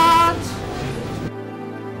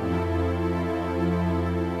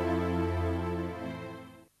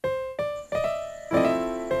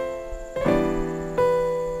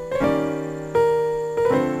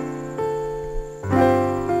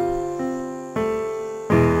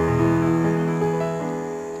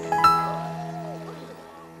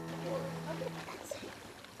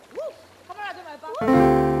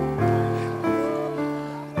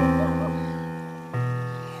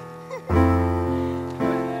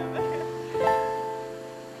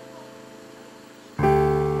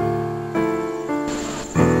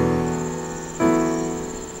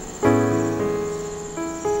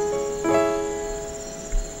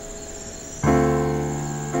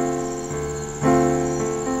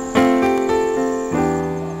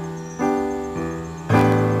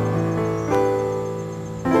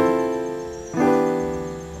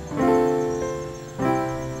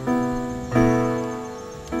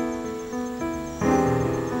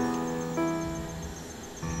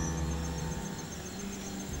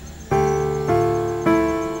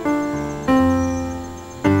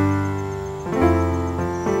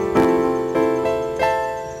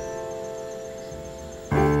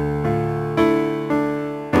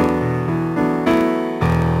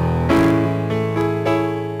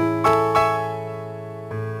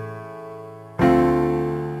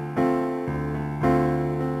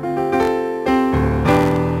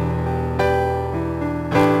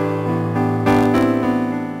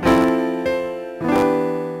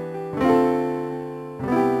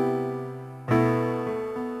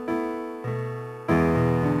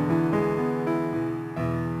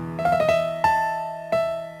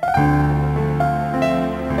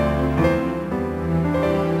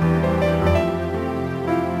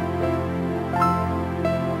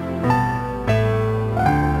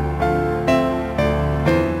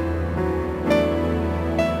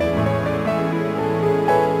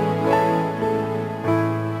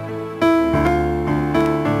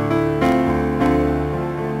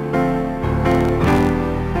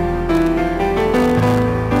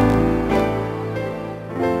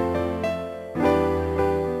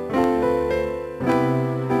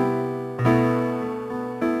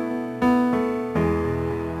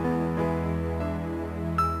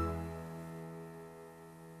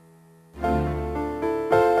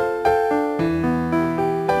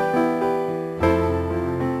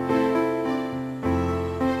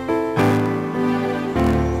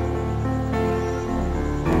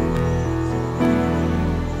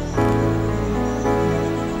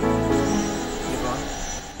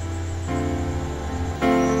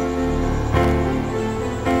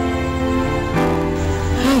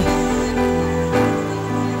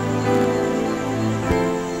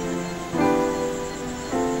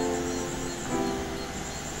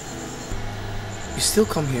 You still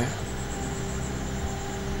come here?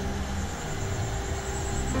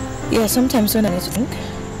 Yeah, sometimes when I need to think.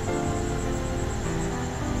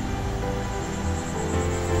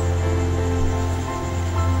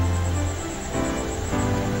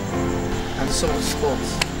 And some of the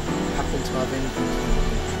spots happen to have anything to do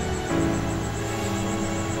with it.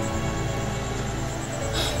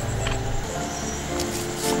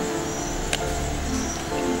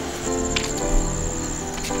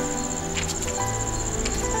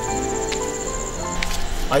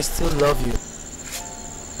 I still love you,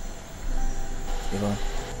 Yvonne.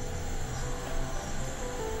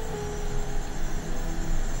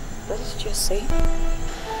 What did you just say?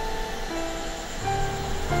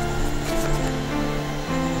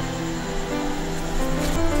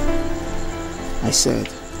 I said,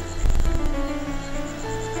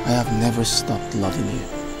 I have never stopped loving you.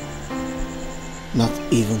 Not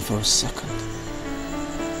even for a second.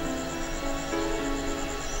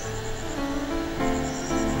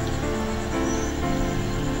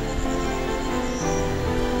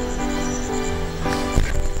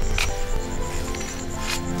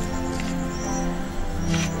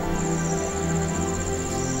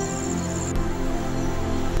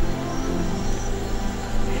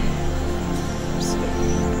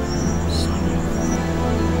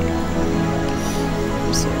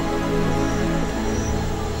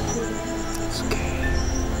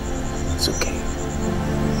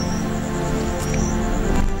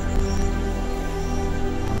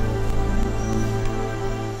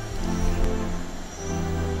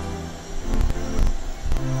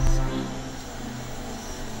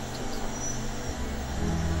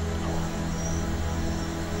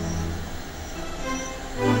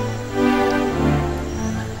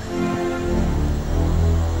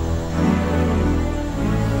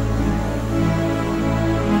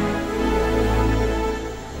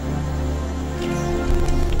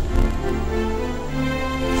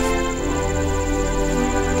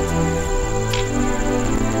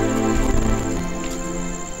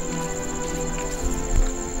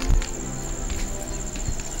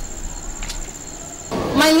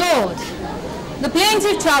 My lord, the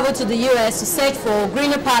plaintiff traveled to the US to search for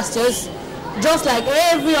greener pastures, just like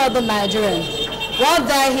every other Nigerian. While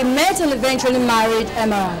there, he met and eventually married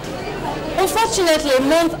Emerald. Unfortunately, a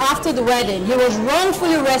month after the wedding, he was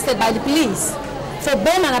wrongfully arrested by the police for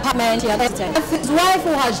bombing an apartment he had entered. His wife,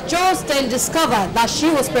 who has just then discovered that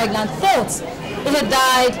she was pregnant, thought he had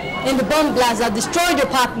died in the bomb blast that destroyed the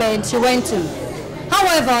apartment she went to.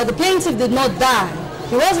 However, the plaintiff did not die.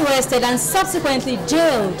 He was arrested and subsequently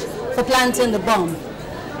jailed for planting the bomb.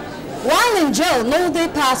 While in jail, no day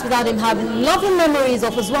passed without him having loving memories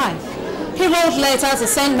of his wife. He wrote letters and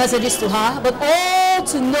sent messages to her, but all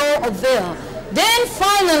to no avail. Then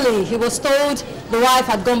finally, he was told the wife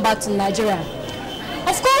had gone back to Nigeria.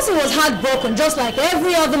 Of course, he was heartbroken, just like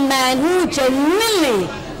every other man who genuinely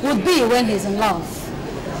would be when he's in love.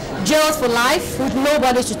 Jailed for life with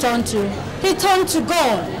nobody to turn to, he turned to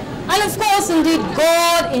God. And of course, indeed,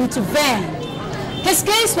 God intervened. His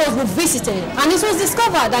case was revisited, and it was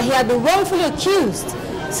discovered that he had been wrongfully accused.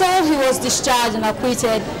 So he was discharged and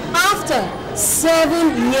acquitted after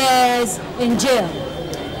 7 years in jail.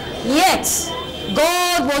 Yet,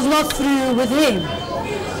 God was not through with him.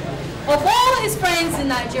 Of all his friends in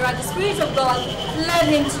Nigeria, the Spirit of God led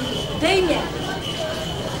him to Damien.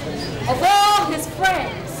 Of all his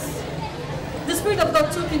friends, the Spirit of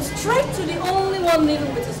God took him straight to the only one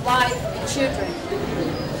living with his wife and children.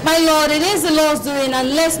 My Lord, it is the Lord's doing,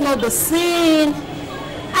 and let's not be seen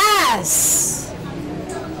as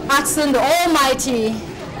asking the Almighty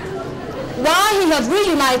why he had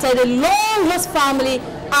reunited a long-lost family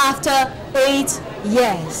after 8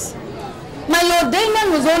 years. My Lord,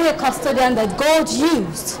 Damien was only a custodian that God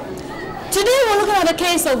used. Today we're looking at the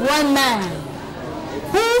case of one man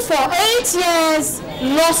who for 8 years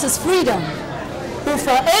lost his freedom, who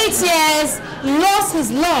for 8 years lost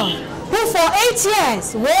his love, who for 8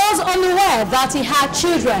 years was unaware that he had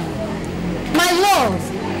children. My Lord,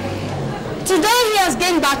 today he has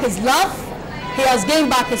gained back his love, he has gained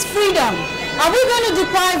back his freedom. Are we going to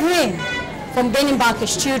deprive him from gaining back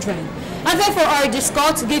his children? And therefore I urge this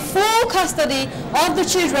court to give full custody of the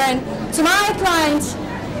children to my client,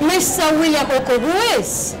 Mr. William Oko, who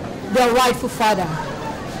is their rightful father.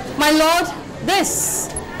 My Lord, this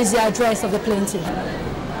is the address of the plaintiff.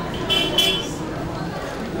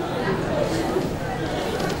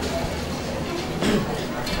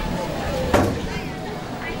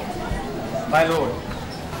 My Lord,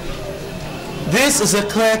 this is a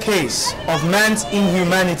clear case of man's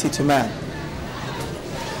inhumanity to man.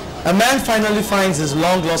 A man finally finds his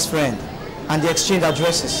long-lost friend and they exchange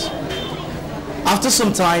addresses. After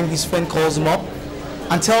some time, his friend calls him up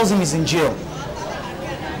and tells him he's in jail.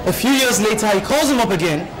 A few years later, he calls him up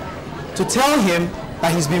again to tell him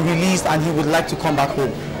that he's been released and he would like to come back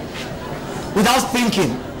home. Without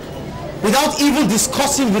thinking, without even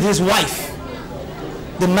discussing with his wife,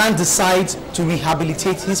 the man decides to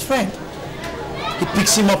rehabilitate his friend. He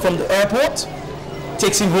picks him up from the airport,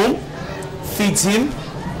 takes him home, feeds him,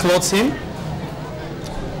 clothes him,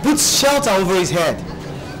 puts shelter over his head,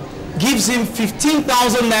 gives him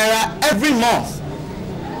 15,000 naira every month,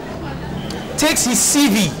 takes his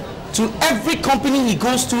CV to every company he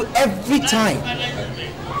goes to every time.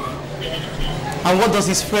 And what does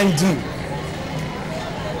his friend do?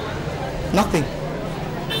 Nothing.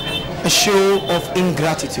 A show of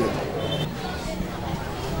ingratitude.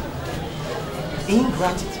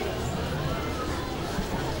 Ingratitude.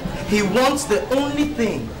 He wants the only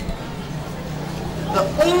thing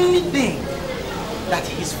that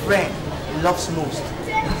his friend loves most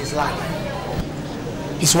in his life.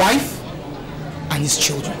 His wife and his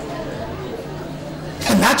children.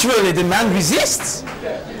 And naturally, the man resists.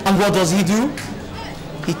 And what does he do?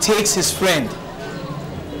 He takes his friend,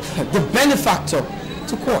 the benefactor,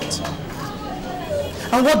 to court.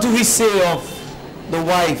 And what do we say of the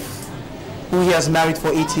wife who he has married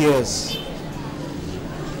for 8 years?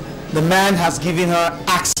 The man has given her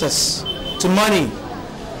access to money,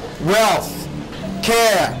 wealth,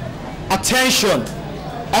 care, attention,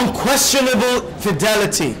 unquestionable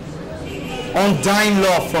fidelity, undying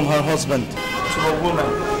love from her husband to a woman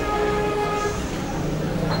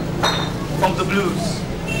from the blues.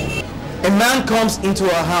 A man comes into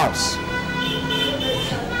her house.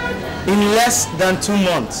 In less than 2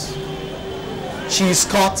 months, she is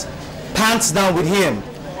caught pants down with him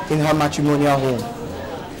in her matrimonial home.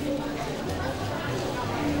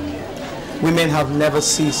 Women have never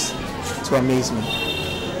ceased to amaze me.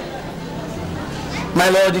 My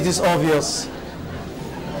Lord, it is obvious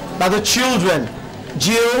that the children,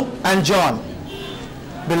 Jill and John,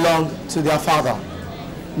 belong to their father,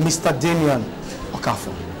 Mr. Damien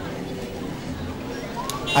Okafor.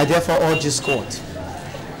 I therefore urge this court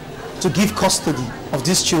to give custody of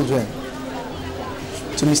these children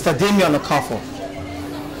to Mr. Damien Okafor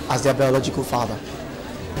as their biological father.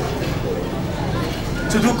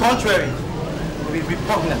 To do contrary will be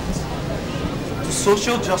repugnant to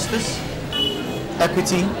social justice,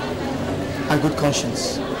 equity, and good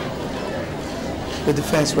conscience. The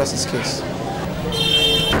defense rests its case.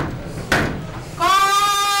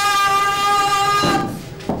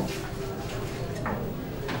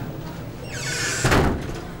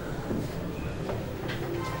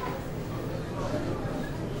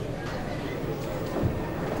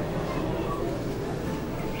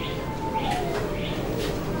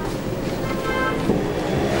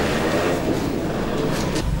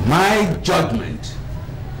 My judgment.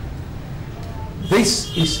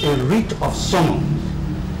 This is a writ of summons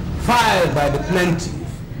filed by the plaintiff,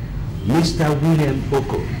 Mr. William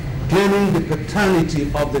Oko, claiming the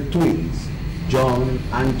paternity of the twins, John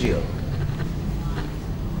and Jill,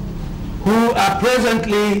 who are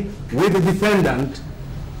presently with the defendant,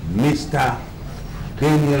 Mr.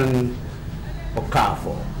 Damien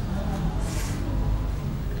Okafor.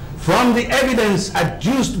 From the evidence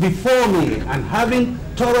adduced before me and having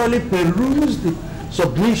thoroughly perused the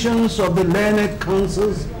submissions of the learned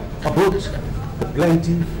counsels of both the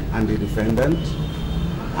plaintiff and the defendant,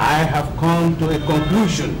 I have come to a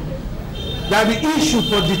conclusion that the issue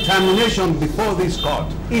for determination before this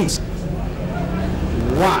court is 1.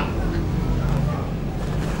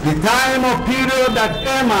 The time or period that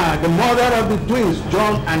Emma, the mother of the twins,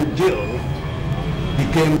 John and Jill,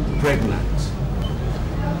 became pregnant.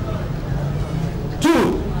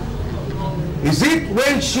 2. Is it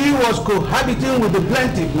when she was cohabiting with the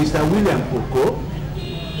plaintiff, Mr. William Oko,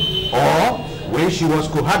 or when she was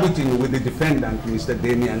cohabiting with the defendant, Mr.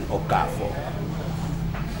 Damien Okafor?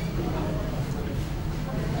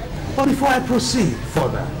 But before I proceed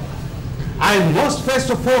further, I must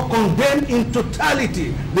first of all condemn in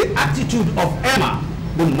totality the attitude of Emma,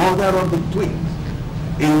 the mother of the twins,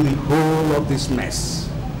 in the whole of this mess.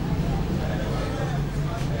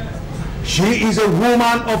 She is a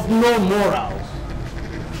woman of no morals,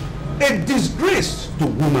 a disgrace to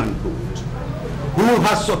womanhood, who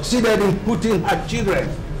has succeeded in putting her children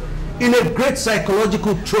in a great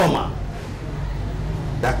psychological trauma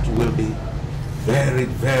that will be very,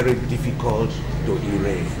 very difficult to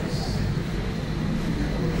erase.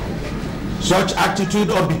 Such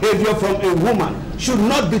attitude or behavior from a woman should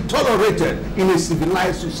not be tolerated in a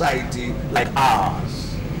civilized society like ours.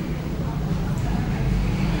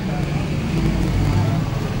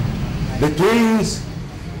 The twins,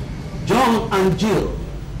 John and Jill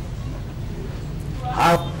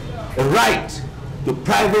have a right to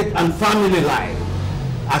private and family life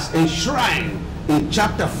as enshrined in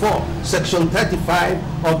Chapter 4, Section 35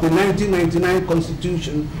 of the 1999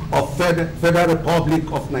 Constitution of Federal Republic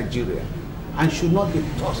of Nigeria, and should not be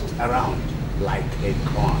tossed around like a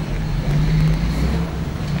coin.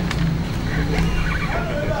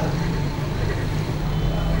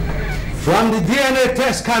 From the DNA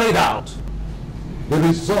test carried out, the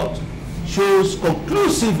result shows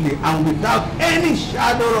conclusively and without any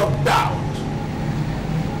shadow of doubt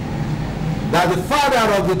that the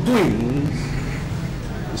father of the twins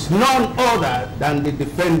is none other than the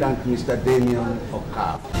defendant, Mr. Damien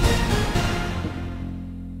Okafor.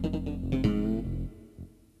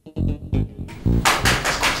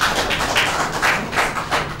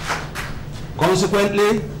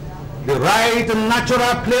 Consequently, the right and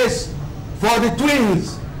natural place for the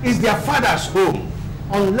twins is their father's home,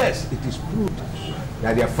 unless it is proved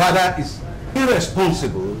that their father is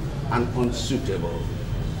irresponsible and unsuitable.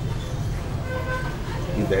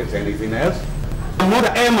 If there is anything else,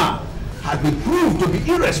 Mother Emma has been proved to be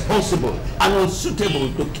irresponsible and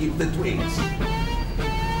unsuitable to keep the twins.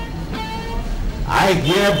 I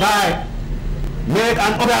hereby make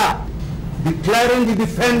an order declaring the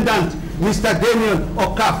defendant, Mr. Damien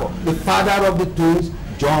Okafor, the father of the twins,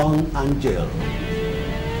 John and Jill.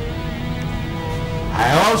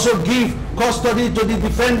 I also give custody to the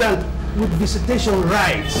defendant with visitation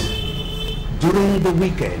rights during the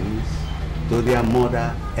weekends to their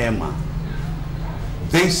mother, Emma.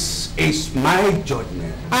 This is my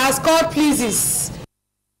judgment. As God pleases.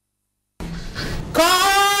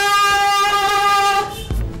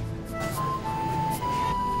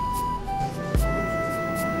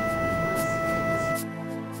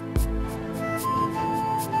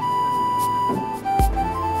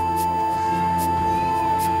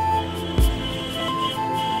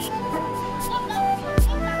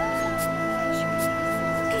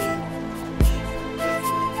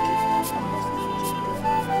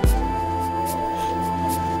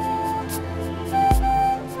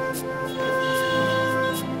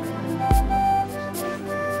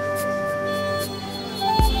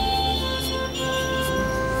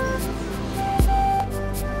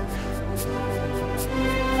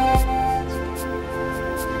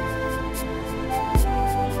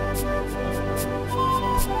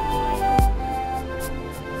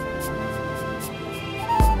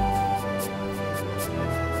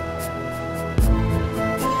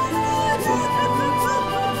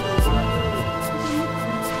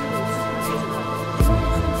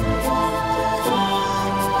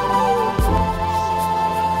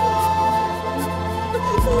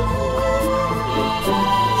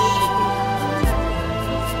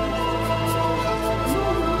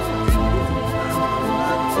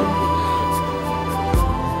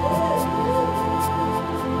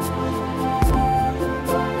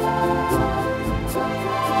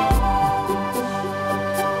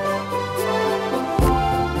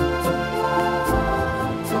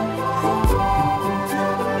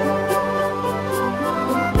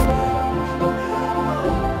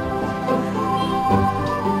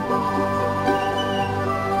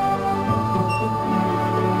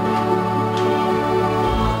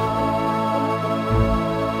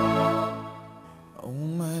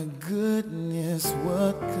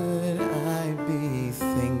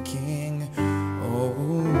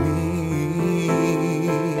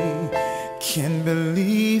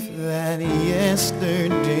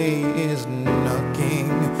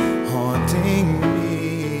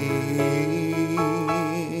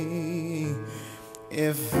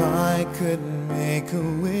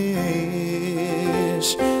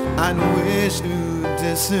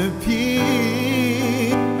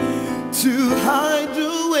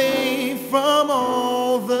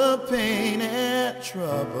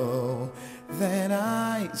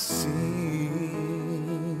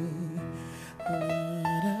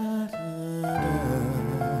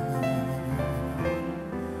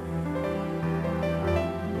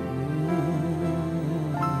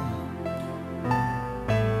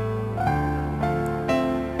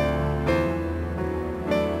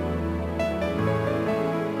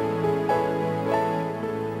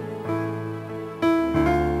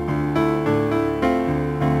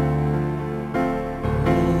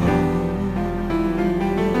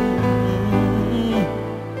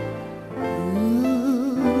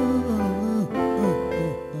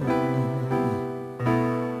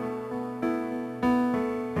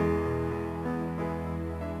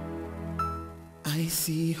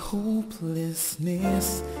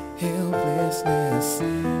 Hopelessness, helplessness,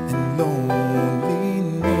 and loneliness.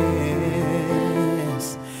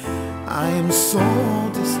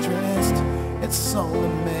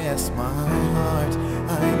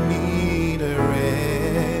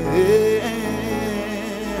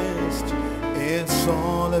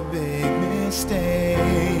 all a big mistake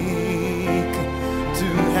to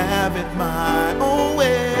have it my own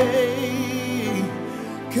way.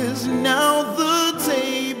 'Cause now the